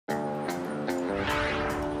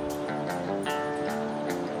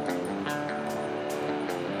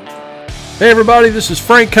Hey everybody, this is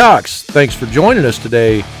Frank Cox. Thanks for joining us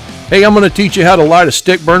today. Hey, I'm going to teach you how to light a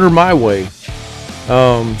stick burner my way.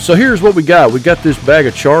 So here's what we got. We got this bag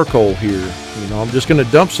of charcoal here. I'm just going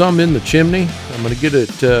to dump some in the chimney. I'm going to get it,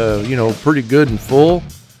 pretty good and full.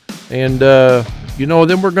 And,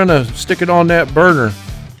 then we're going to stick it on that burner.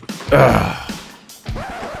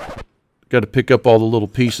 Got to pick up all the little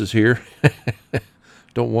pieces here.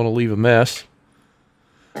 Don't want to leave a mess.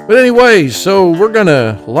 But anyways, so we're going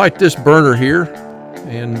to light this burner here.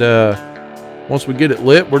 And once we get it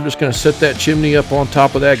lit, we're just going to set that chimney up on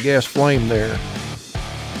top of that gas flame there.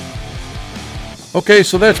 Okay,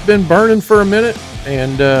 so that's been burning for a minute.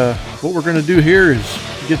 And what we're going to do here is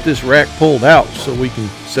get this rack pulled out so we can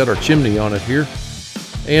set our chimney on it here.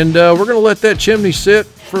 And we're going to let that chimney sit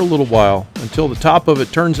for a little while until the top of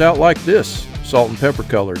it turns out like this, salt and pepper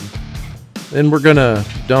colored. Then we're going to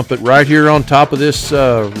dump it right here on top of this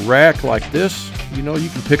rack like this. You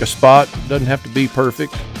can pick a spot. It doesn't have to be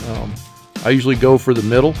perfect. I usually go for the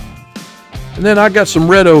middle. And then I got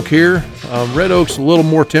some red oak here. Red oak's a little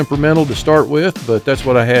more temperamental to start with, but that's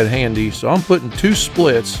what I had handy. So I'm putting 2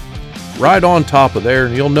 splits right on top of there.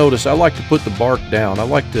 And you'll notice I like to put the bark down.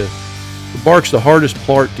 The bark's the hardest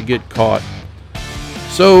part to get caught.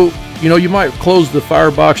 So, you might close the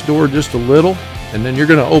firebox door just a little. And then you're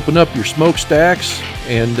going to open up your smokestacks,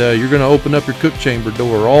 and you're going to open up your cook chamber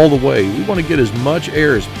door all the way. We want to get as much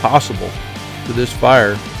air as possible to this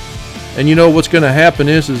fire. And what's going to happen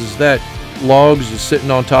is that logs is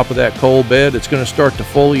sitting on top of that coal bed. It's going to start to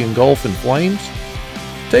fully engulf in flames.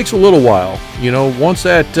 It takes a little while. Once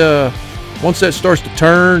that starts to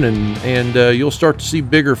turn and you'll start to see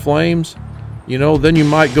bigger flames, then you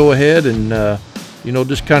might go ahead and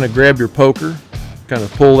just kind of grab your poker. Kind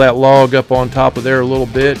of pull that log up on top of there a little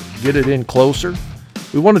bit, get it in closer.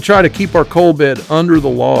 We want to try to keep our coal bed under the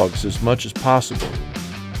logs as much as possible.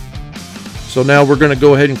 So now we're going to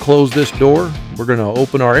go ahead and close this door. We're going to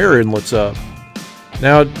open our air inlets up.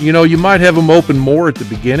 Now, you might have them open more at the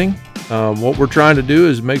beginning. What we're trying to do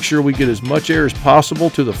is make sure we get as much air as possible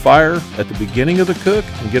to the fire at the beginning of the cook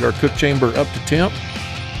and get our cook chamber up to temp.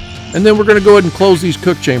 And then we're going to go ahead and close these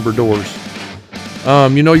cook chamber doors.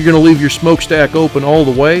 You're going to leave your smokestack open all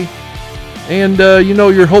the way. And,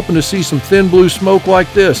 you're hoping to see some thin blue smoke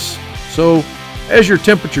like this. So as your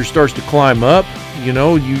temperature starts to climb up,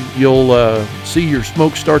 you'll see your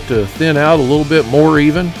smoke start to thin out a little bit more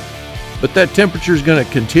even. But that temperature is going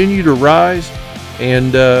to continue to rise.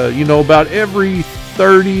 And, about every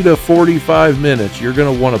 30 to 45 minutes, you're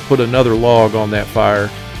going to want to put another log on that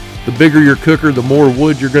fire. The bigger your cooker, the more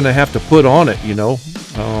wood you're going to have to put on it,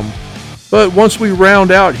 But once we round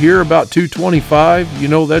out here about 225,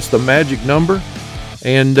 that's the magic number.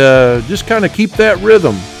 And just kind of keep that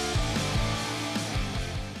rhythm.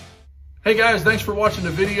 Hey guys, thanks for watching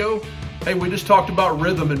the video. Hey, we just talked about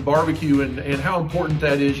rhythm in barbecue and how important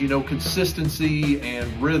that is, consistency and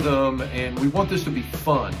rhythm. And we want this to be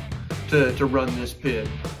fun to run this pit.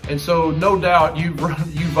 And so no doubt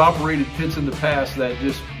you've operated pits in the past that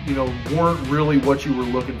just, weren't really what you were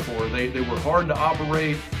looking for. They were hard to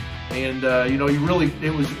operate. And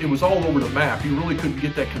it was all over the map. You really couldn't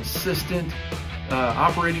get that consistent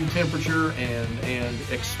operating temperature and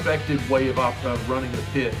expected way of running the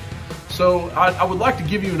pit. So I would like to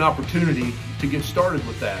give you an opportunity to get started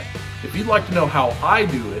with that. If you'd like to know how I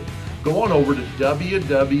do it, go on over to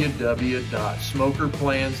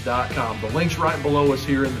www.smokerplans.com. The link's right below us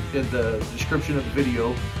here in the description of the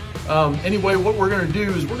video. Anyway, what we're going to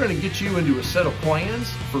do is we're going to get you into a set of plans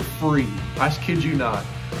for free. I kid you not.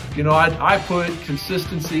 I put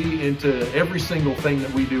consistency into every single thing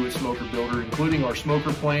that we do at SmokerBuilder, including our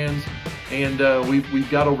smoker plans, and we've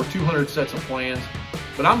got over 200 sets of plans,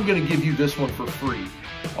 but I'm going to give you this one for free.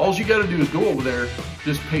 All you got to do is go over there,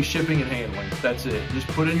 just pay shipping and handling. That's it. Just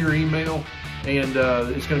put in your email, and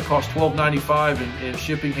it's going to cost $12.95 in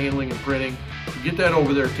shipping, handling, and printing. Get that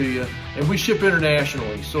over there to you, and we ship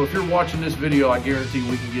internationally. So if you're watching this video, I guarantee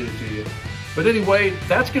we can get it to you. But anyway,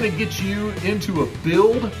 that's going to get you into a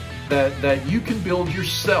build that you can build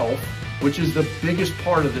yourself, which is the biggest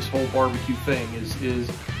part of this whole barbecue thing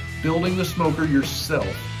is building the smoker yourself,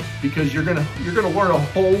 because you're gonna learn a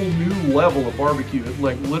whole new level of barbecue. It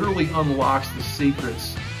literally unlocks the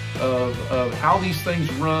secrets of how these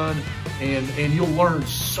things run, and you'll learn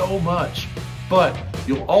so much. But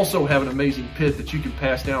you'll also have an amazing pit that you can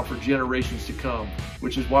pass down for generations to come,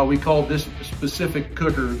 which is why we call this specific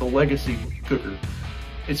cooker the legacy cooker.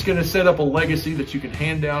 It's going to set up a legacy that you can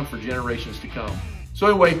hand down for generations to come. So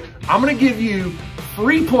anyway, I'm going to give you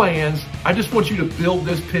free plans. I just want you to build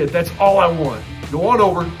this pit. That's all I want. Go on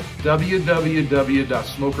over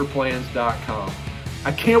www.smokerplans.com.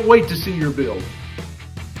 I can't wait to see your build.